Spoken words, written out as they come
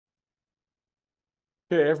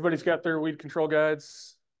Okay, everybody's got their weed control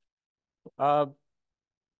guides. Uh,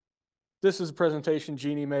 this is a presentation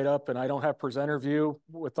Jeannie made up, and I don't have presenter view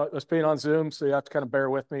with us being on Zoom, so you have to kind of bear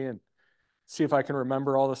with me and see if I can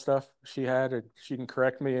remember all the stuff she had, or she can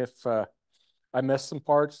correct me if I missed some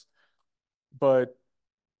parts. But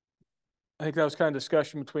I think that was kind of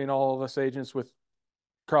discussion between all of us agents with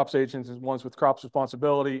crops agents and ones with crops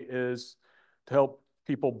responsibility is to help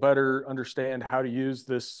people better understand how to use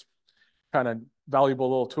this kind of valuable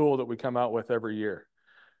little tool that we come out with every year.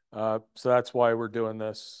 So that's why we're doing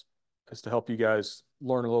this, is to help you guys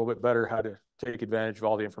learn a little bit better how to take advantage of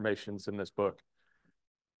all the information in this book.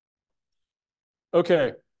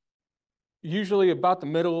 Okay, usually about the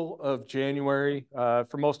middle of January,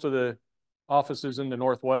 for most of the offices in the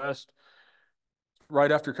Northwest,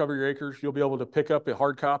 right after Cover Your Acres, you'll be able to pick up a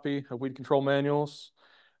hard copy of weed control manuals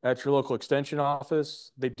at your local extension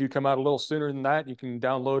office. They do come out a little sooner than that. You can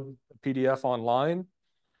download a PDF online.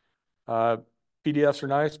 PDFs are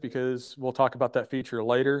nice because we'll talk about that feature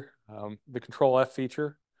later, the Control F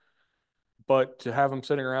feature. But to have them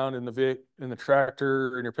sitting around in the tractor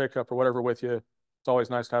or in your pickup or whatever with you, it's always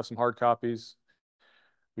nice to have some hard copies.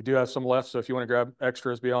 We do have some left, so if you want to grab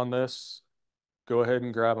extras beyond this, go ahead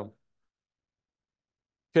and grab them.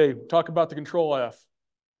 Okay, talk about the Control F.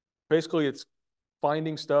 Basically, it's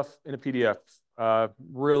finding stuff in a PDF.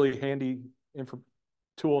 Really handy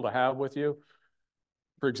tool to have with you.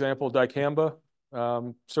 For example, dicamba,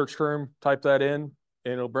 search term, type that in,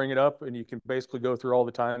 and it'll bring it up, and you can basically go through all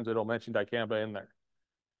the times it'll mention dicamba in there.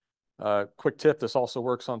 Quick tip, this also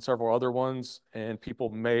works on several other ones, and people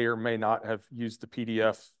may or may not have used the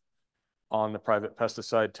PDF on the private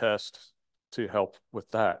pesticide test to help with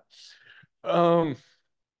that.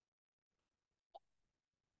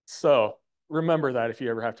 So remember that if you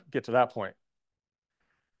ever have to get to that point.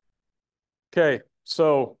 Okay,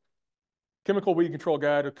 so chemical weed control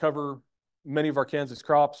guide to cover many of our Kansas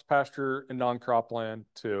crops, pasture, and non-crop land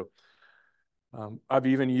too. I've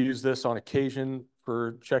even used this on occasion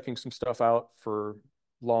for checking some stuff out for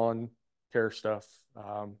lawn care stuff.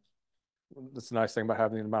 That's the nice thing about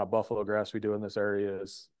having the amount of buffalo grass we do in this area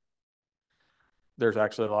is there's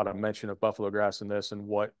actually a lot of mention of buffalo grass in this and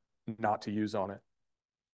what not to use on it.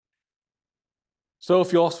 So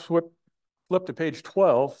if you all flip to page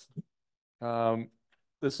 12,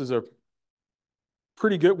 this is a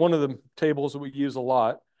pretty good one of the tables that we use a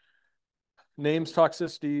lot. Names,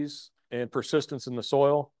 toxicities, and persistence in the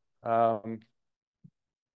soil. Won't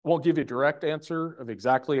give you a direct answer of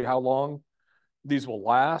exactly how long these will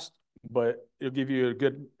last, but it'll give you a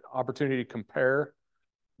good opportunity to compare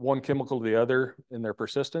one chemical to the other in their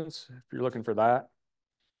persistence, if you're looking for that.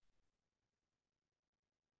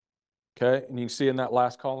 Okay, and you can see in that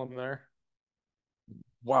last column there,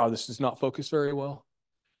 wow, this does not focus very well.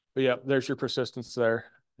 But yeah, there's your persistence there.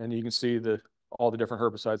 And you can see all the different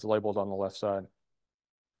herbicides labeled on the left side.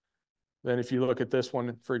 Then if you look at this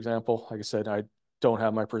one, for example, like I said, I don't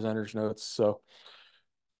have my presenter's notes. So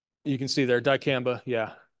you can see there, dicamba,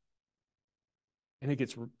 yeah. I think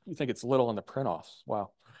you think it's little on the print offs.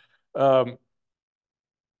 Wow.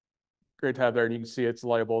 Great to have there. And you can see it's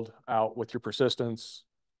labeled out with your persistence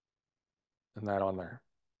and that on there.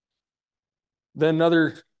 Then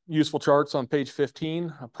other useful charts on page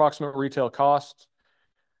 15, approximate retail cost.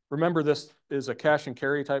 Remember, this is a cash and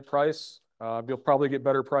carry type price. You'll probably get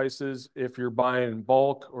better prices if you're buying in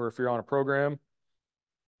bulk or if you're on a program.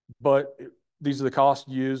 But these are the costs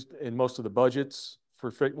used in most of the budgets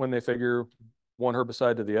for when they figure one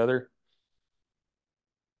herbicide to the other.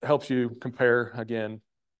 It helps you compare, again,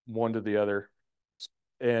 one to the other.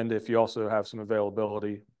 And if you also have some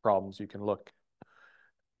availability problems, you can look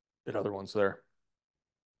at other ones there.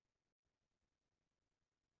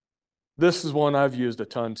 This is one I've used a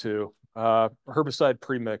ton too. Herbicide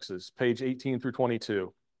premixes, page 18 through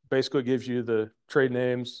 22. Basically gives you the trade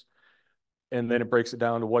names, and then it breaks it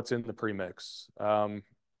down to what's in the premix.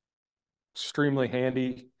 Extremely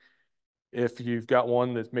handy if you've got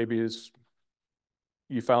one that maybe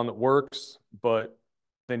you found that works, but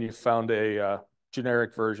then you found a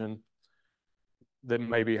generic version that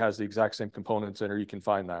maybe has the exact same components in, or you can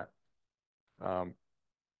find that.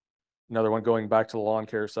 Another one, going back to the lawn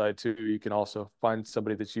care side too, you can also find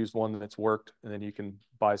somebody that's used one that's worked, and then you can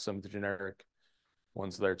buy some of the generic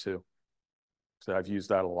ones there too. So I've used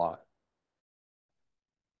that a lot.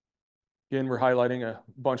 Again, we're highlighting a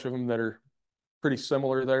bunch of them that are pretty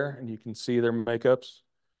similar there, and you can see their makeups.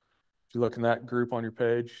 If you look in that group on your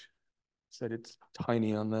page, said it's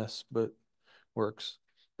tiny on this, but works.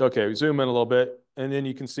 Okay, we zoom in a little bit, and then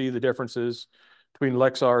you can see the differences between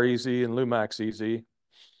Lexar EZ and Lumax EZ.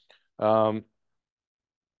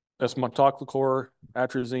 S-metolachlor,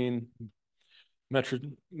 atrazine,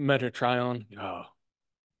 metatrione. Oh,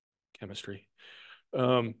 chemistry.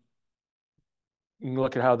 You can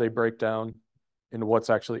look at how they break down into what's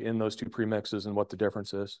actually in those two premixes and what the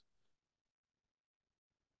difference is.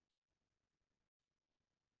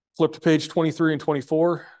 Flip to page 23 and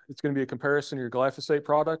 24. It's going to be a comparison of your glyphosate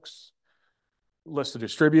products. List the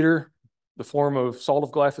distributor, the form of salt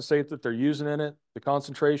of glyphosate that they're using in it, the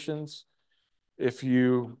concentrations, if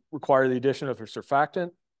you require the addition of a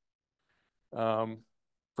surfactant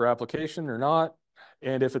for application or not,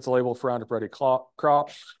 and if it's labeled for Roundup Ready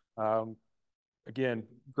crops. Again,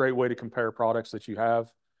 great way to compare products that you have.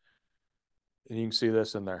 And you can see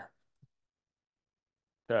this in there.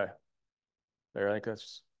 Okay. There, I think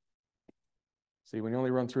that's, see, when you only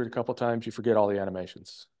run through it a couple times, you forget all the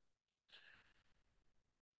animations.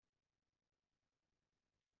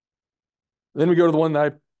 Then we go to the one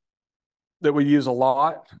that we use a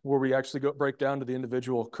lot, where we actually break down to the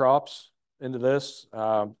individual crops into this.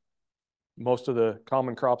 Most of the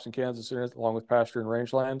common crops in Kansas are in it, along with pasture and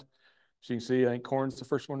rangeland. So you can see, I think corn's the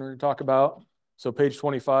first one we're going to talk about. So page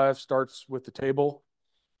 25 starts with the table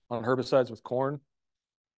on herbicides with corn.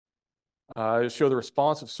 Show the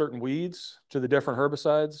response of certain weeds to the different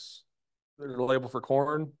herbicides that are labeled for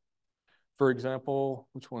corn. For example,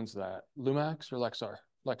 which one's that? Lumax or Lexar?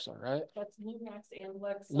 Lexar, right? That's Lumax and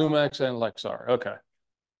Lexar. Lumax and Lexar,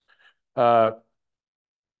 okay.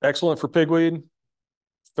 Excellent for pigweed,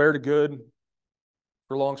 fair to good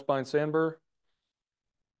for long spine sandbur.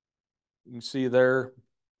 You can see there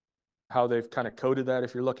how they've kind of coded that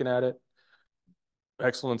if you're looking at it.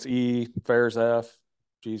 Excellence E, fair's F,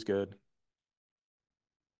 G's good.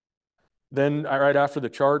 Then right after the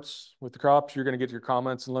charts with the crops, you're going to get your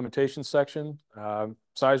comments and limitations section,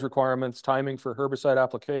 size requirements, timing for herbicide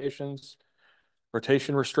applications,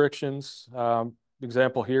 rotation restrictions.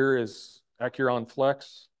 Example here is Acuron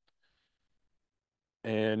Flex.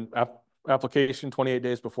 And application 28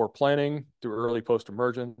 days before planting through early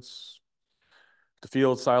post-emergence. The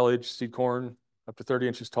field, silage, seed corn, up to 30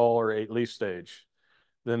 inches tall or 8 leaf stage.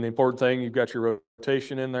 Then the important thing, you've got your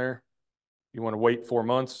rotation in there. You want to wait 4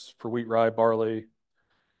 months for wheat, rye, barley,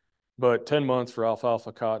 but 10 months for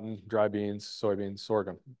alfalfa, cotton, dry beans, soybeans,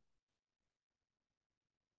 sorghum.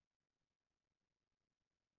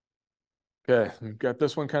 Okay, we've got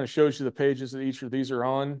this one, kind of shows you the pages that each of these are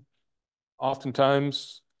on.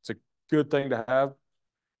 Oftentimes, it's a good thing to have.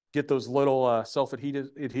 Get those little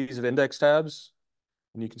self-adhesive index tabs,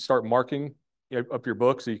 and you can start marking up your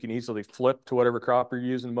book so you can easily flip to whatever crop you're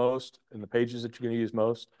using most and the pages that you're going to use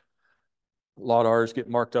most. A lot of ours get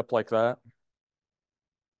marked up like that.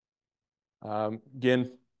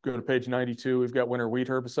 Again, go to page 92. We've got winter wheat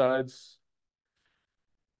herbicides.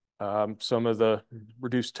 Some of the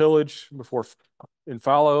reduced tillage in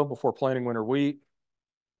fallow before planting winter wheat.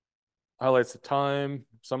 Highlights the time,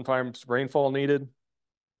 sometimes rainfall needed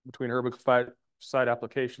between herbicide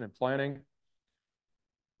application and planting.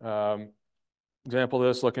 Example of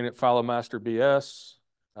this, looking at fallow master BS.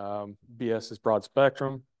 BS is broad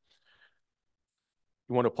spectrum.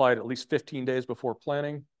 You want to apply it at least 15 days before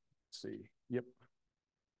planting. Let's see, yep.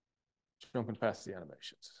 Jumping past the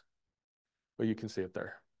animations, but you can see it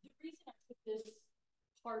there. The reason I put this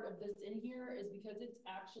part of this in here is because it's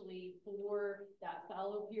actually for that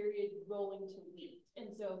fallow period rolling to wheat. And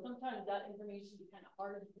so sometimes that information is kind of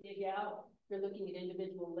hard to dig out. You're looking at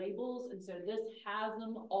individual labels. And so this has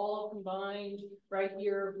them all combined right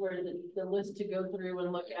here where the list to go through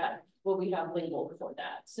and look at what we have labeled for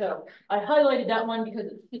that. So I highlighted that one because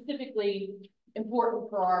it's specifically important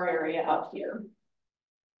for our area out here.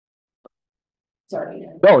 Sorry.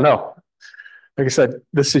 Oh, no. Like I said,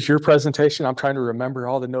 this is your presentation. I'm trying to remember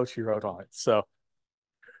all the notes you wrote on it. So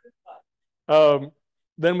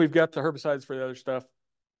then we've got the herbicides for the other stuff.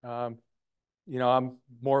 You know, I'm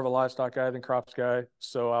more of a livestock guy than crops guy,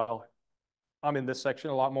 so I'm in this section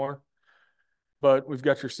a lot more. But we've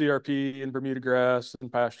got your CRP and Bermuda grass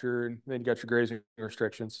and pasture, and then you got your grazing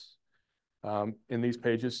restrictions in these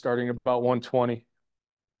pages starting about 120.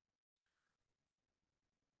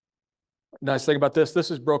 Nice thing about this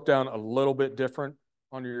is broke down a little bit different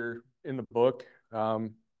in the book.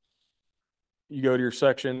 You go to your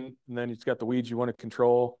section, and then it's got the weeds you want to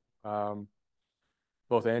control,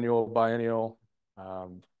 both annual, biennial,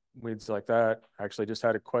 weeds like that. I actually just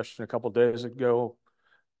had a question a couple of days ago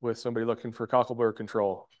with somebody looking for cocklebur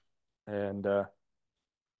control, and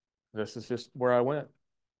this is just where I went.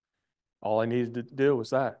 All I needed to do was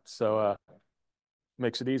that, so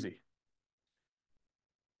makes it easy.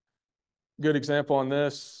 Good example on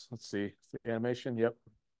this. Let's see, the animation. Yep.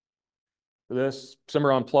 For this,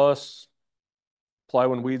 Cimarron Plus, Apply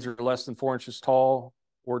when weeds are less than 4 inches tall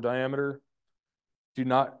or diameter. Do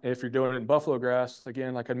not, if you're doing it in buffalo grass,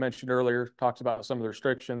 again, like I mentioned earlier, talked about some of the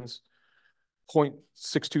restrictions,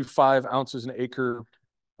 0.625 ounces an acre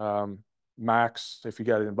max if you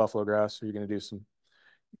got it in buffalo grass, so you're going to do some,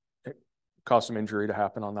 cause some injury to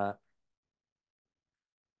happen on that.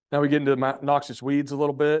 Now we get into noxious weeds a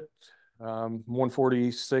little bit.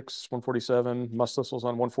 146, 147, musk thistles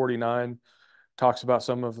on 149, talks about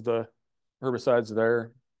some of the herbicides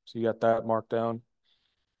there. So you got that marked down.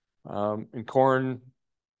 In corn,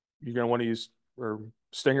 you're going to want to use, or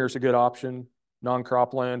Stinger is a good option.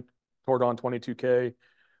 Non-cropland, Cordon 22K,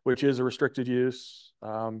 which is a restricted use.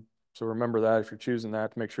 So remember that if you're choosing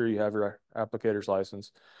that, to make sure you have your applicator's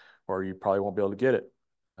license, or you probably won't be able to get it.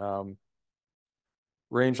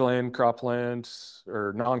 Rangeland, cropland,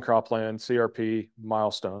 or non-cropland, CRP,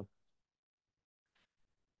 milestone.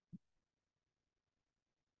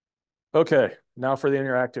 Okay, now for the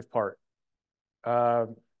interactive part.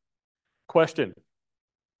 Question: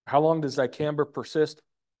 how long does dicamba persist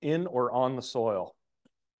in or on the soil?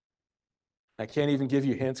 I can't even give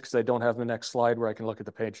you hints because I don't have the next slide where I can look at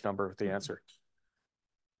the page number with the answer.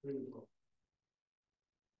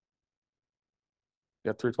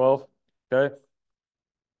 Yeah, 312. Okay.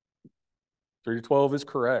 312 is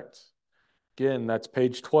correct. Again, that's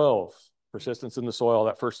page 12. Persistence in the soil,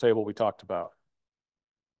 that first table we talked about.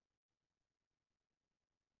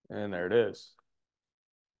 And there it is.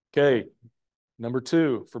 Okay. Number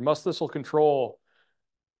 2, for musk thistle control,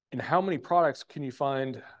 in how many products can you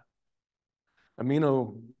find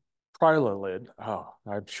aminoprilolid? Oh,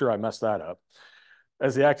 I'm sure I messed that up.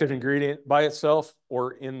 As the active ingredient by itself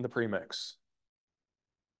or in the premix?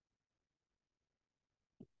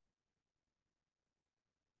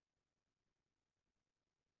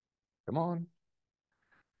 Come on.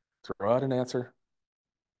 Throw out an answer.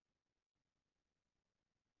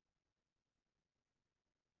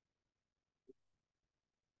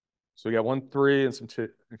 So we got 1, 3, and some 2,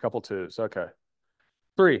 a couple 2s. Okay.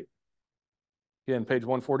 3. Again, page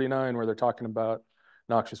 149, where they're talking about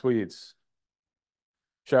noxious weeds.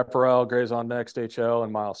 Chaparral, Grazon Next, HL,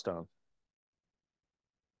 and Milestone.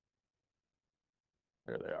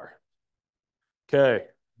 There they are. Okay,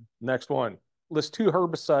 next one. List 2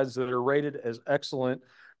 herbicides that are rated as excellent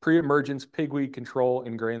pre-emergence pigweed control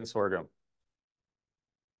in grain sorghum.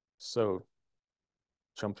 So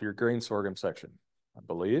jump to your grain sorghum section, I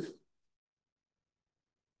believe.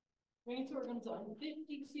 Grain sorghum's on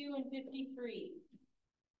 52 and 53.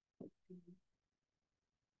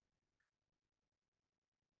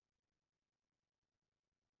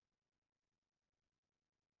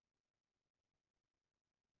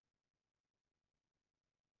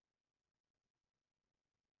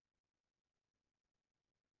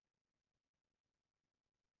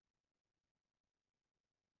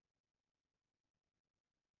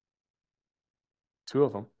 Two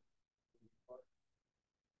of them.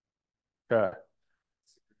 Okay.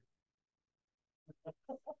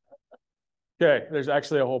 Okay, there's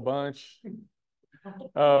actually a whole bunch.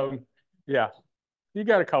 Yeah, you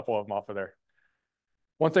got a couple of them off of there.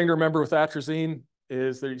 One thing to remember with atrazine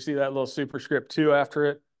is that you see that little superscript 2 after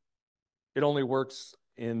it. It only works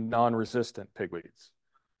in non-resistant pigweeds.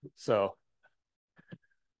 So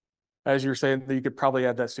as you're saying, you could probably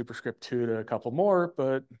add that superscript 2 to a couple more,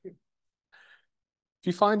 but if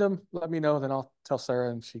you find them, let me know, then I'll tell Sarah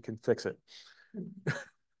and she can fix it.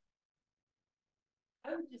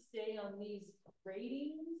 I would just say on these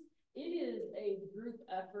ratings, it is a group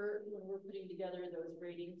effort when we're putting together those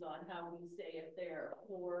ratings on how we say if they're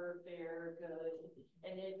poor, fair, good.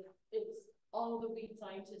 And it's all the weed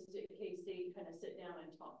scientists at K-State kind of sit down and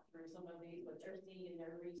talk through some of these, what they're seeing in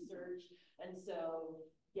their research. And so,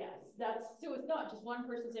 yes, so it's not just one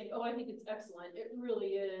person saying, oh, I think it's excellent. It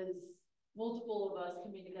really is multiple of us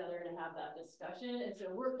coming together to have that discussion. And so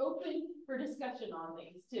we're open for discussion on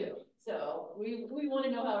these too. So we want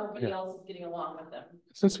to know how everybody else is getting along with them.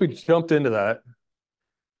 Since we jumped into that,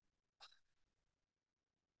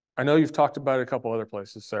 I know you've talked about it a couple other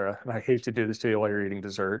places, Sarah, and I hate to do this to you while you're eating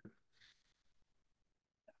dessert.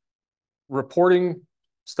 Reporting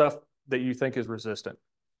stuff that you think is resistant.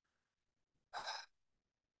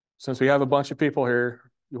 Since we have a bunch of people here,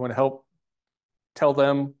 you want to help tell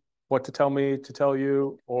them what to tell me to tell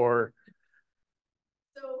you, or?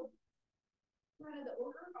 So kind of the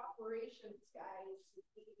order of operations, guys.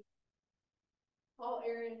 Call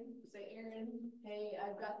Aaron, say, Aaron, hey,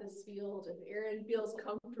 I've got this field. If Aaron feels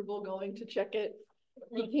comfortable going to check it,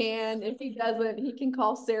 he can. If he doesn't, he can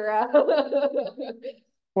call Sarah.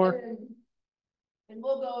 Or And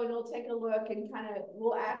we'll go and we'll take a look and kind of,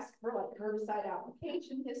 we'll ask for like herbicide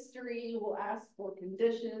application history. We'll ask for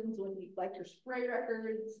conditions when you, like your spray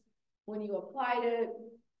records, when you applied it.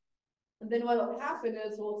 And then what'll happen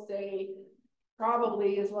is we'll say,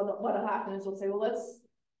 probably is what'll happen is we'll say, well, let's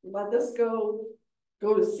let this go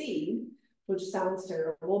to seed, which sounds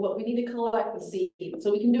terrible, but we need to collect the seed.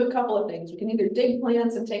 So we can do a couple of things. We can either dig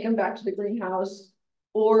plants and take them back to the greenhouse,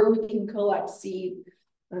 or we can collect seed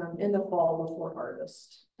in the fall before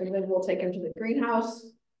harvest. And then we'll take them to the greenhouse.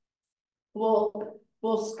 We'll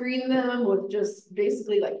screen them with just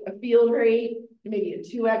basically like a field rate, maybe a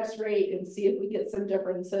 2x rate, and see if we get some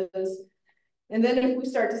differences. And then if we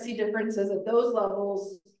start to see differences at those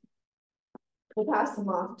levels, we'll pass them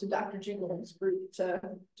off to Dr. Jingle's group to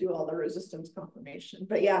do all the resistance confirmation.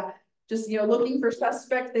 But yeah, just, you know, looking for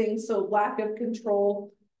suspect things. So lack of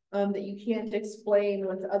control that you can't explain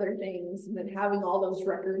with other things, and then having all those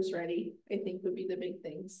records ready, I think would be the big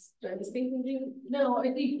things. Do I was thinking, June? No,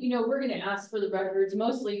 I think, you know, we're gonna ask for the records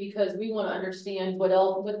mostly because we want to understand what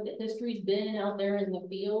the history's been out there in the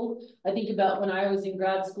field. I think about when I was in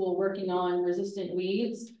grad school working on resistant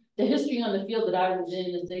weeds, the history on the field that I was in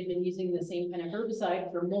is they've been using the same kind of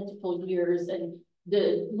herbicide for multiple years, and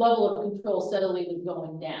the level of control steadily was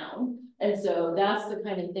going down. And so that's the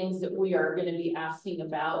kind of things that we are going to be asking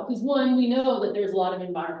about. Because one, we know that there's a lot of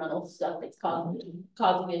environmental stuff that's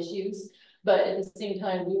causing issues, but at the same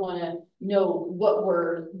time, we want to know what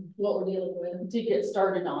we're dealing with to get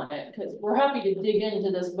started on it. Because we're happy to dig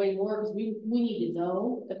into this way more, because we need to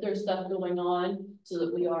know if there's stuff going on so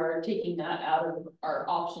that we are taking that out of our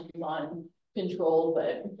options on control.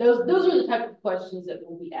 But those are the type of questions that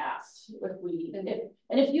will be asked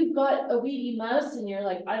if you've got a weedy mess and you're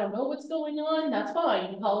like, I don't know what's going on, that's fine. You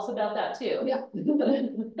can call us about that too. Yeah.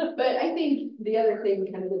 But I think the other thing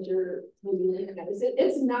kind of that you're looking at is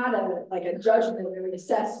it's not like a judgment or an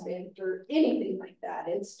assessment or anything like that.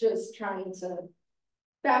 It's just trying to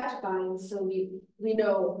fact find so we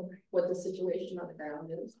know what the situation on the ground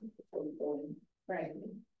is before we go in. Right.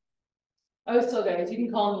 Oh, so guys, you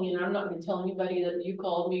can call me, and I'm not going to tell anybody that you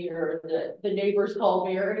called me or that the neighbors called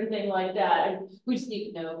me or anything like that. We just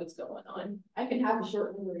need to know what's going on. I can have a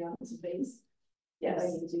short memory on some things. Yes. I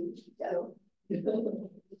need to. Yeah.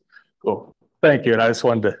 Cool. Thank you. And I just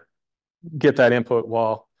wanted to get that input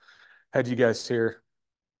while I had you guys here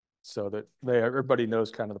so that everybody knows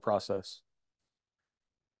kind of the process.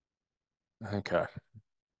 Okay.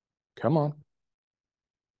 Come on.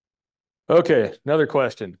 Okay, another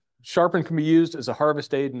question. Sharpen can be used as a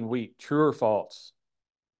harvest aid in wheat. True or false?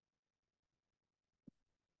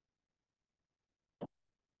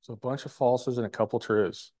 So a bunch of falses and a couple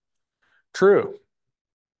trues. True.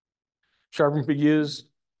 Sharpen can be used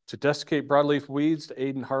to desiccate broadleaf weeds to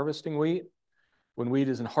aid in harvesting wheat. When wheat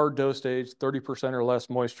is in hard dough stage, 30% or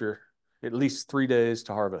less moisture, at least 3 days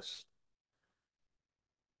to harvest.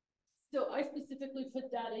 So I specifically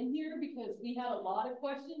put that in here because we had a lot of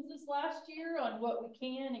questions this last year on what we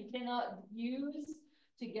can and cannot use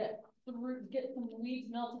to get some weeds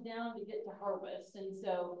melted down to get to harvest. And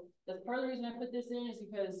so that's part of the reason I put this in is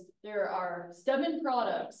because there are 7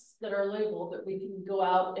 products that are labeled that we can go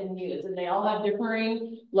out and use, and they all have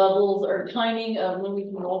differing levels or timing of when we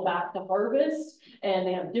can roll back to harvest, and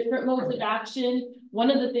they have different modes of action. One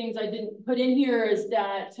of the things I didn't put in here is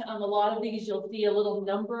that a lot of these you'll see a little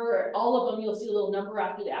number, all of them you'll see a little number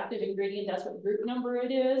after the active ingredient. That's what group number it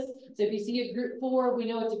is. So if you see a group 4, we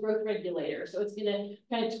know it's a growth regulator. So it's gonna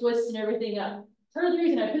kind of twist and everything up. Part of the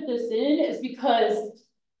reason I put this in is because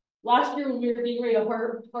last year when we were getting ready to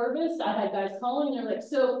harvest, I had guys calling and they're like,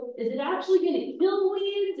 so is it actually gonna kill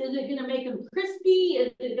weeds? Is it gonna make them crispy?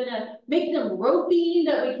 Is it gonna make them ropey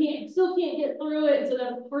that we still can't get through it? So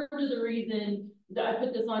that's part of the reason that I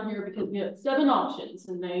put this on here, because we have 7 options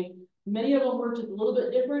and many of them were just a little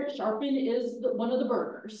bit different. Sharpen is one of the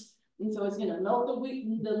burners. And so it's gonna melt the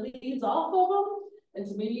leaves off of them. And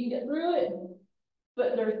so maybe you can get through it.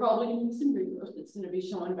 But there's probably gonna be some regrowth that's gonna be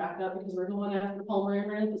showing back up because we're going after Palmer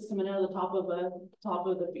amaranth that's coming out of the top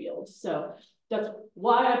of the field. So that's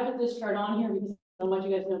why I put this chart on here, because I want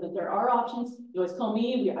you guys to know that there are options. You always call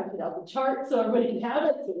me, I put out the chart so everybody can have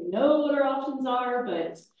it, so we know what our options are,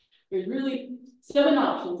 but there's really 7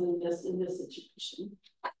 options in this situation.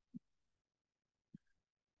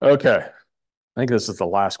 Okay. I think this is the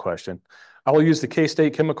last question. I will use the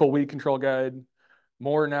K-State Chemical Weed Control Guide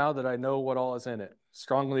more now that I know what all is in it.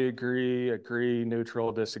 Strongly agree,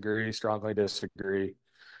 neutral, disagree, strongly disagree.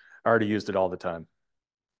 I already used it all the time.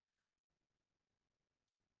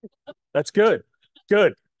 That's good.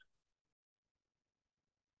 Good.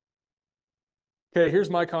 Okay, here's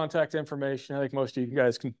my contact information. I think most of you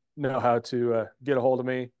guys can know how to get a hold of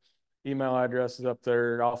me. Email address is up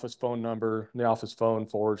there, office phone number, the office phone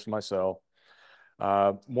forwards to my cell.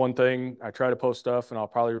 One thing, I try to post stuff, and I'll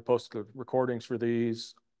probably post the recordings for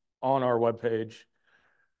these on our webpage.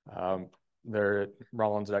 They're at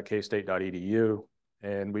rollins.kstate.edu,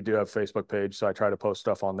 and we do have a Facebook page, so I try to post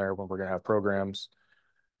stuff on there when we're going to have programs.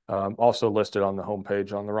 Also listed on the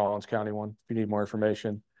homepage on the Rollins County one if you need more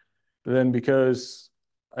information. Then, because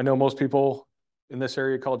I know most people in this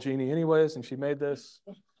area call Jeannie anyways, and she made this.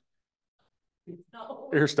 No.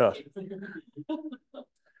 Here's stuff.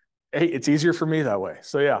 Hey, it's easier for me that way.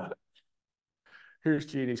 So yeah, here's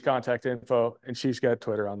Jeannie's contact info, and she's got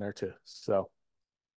Twitter on there too. So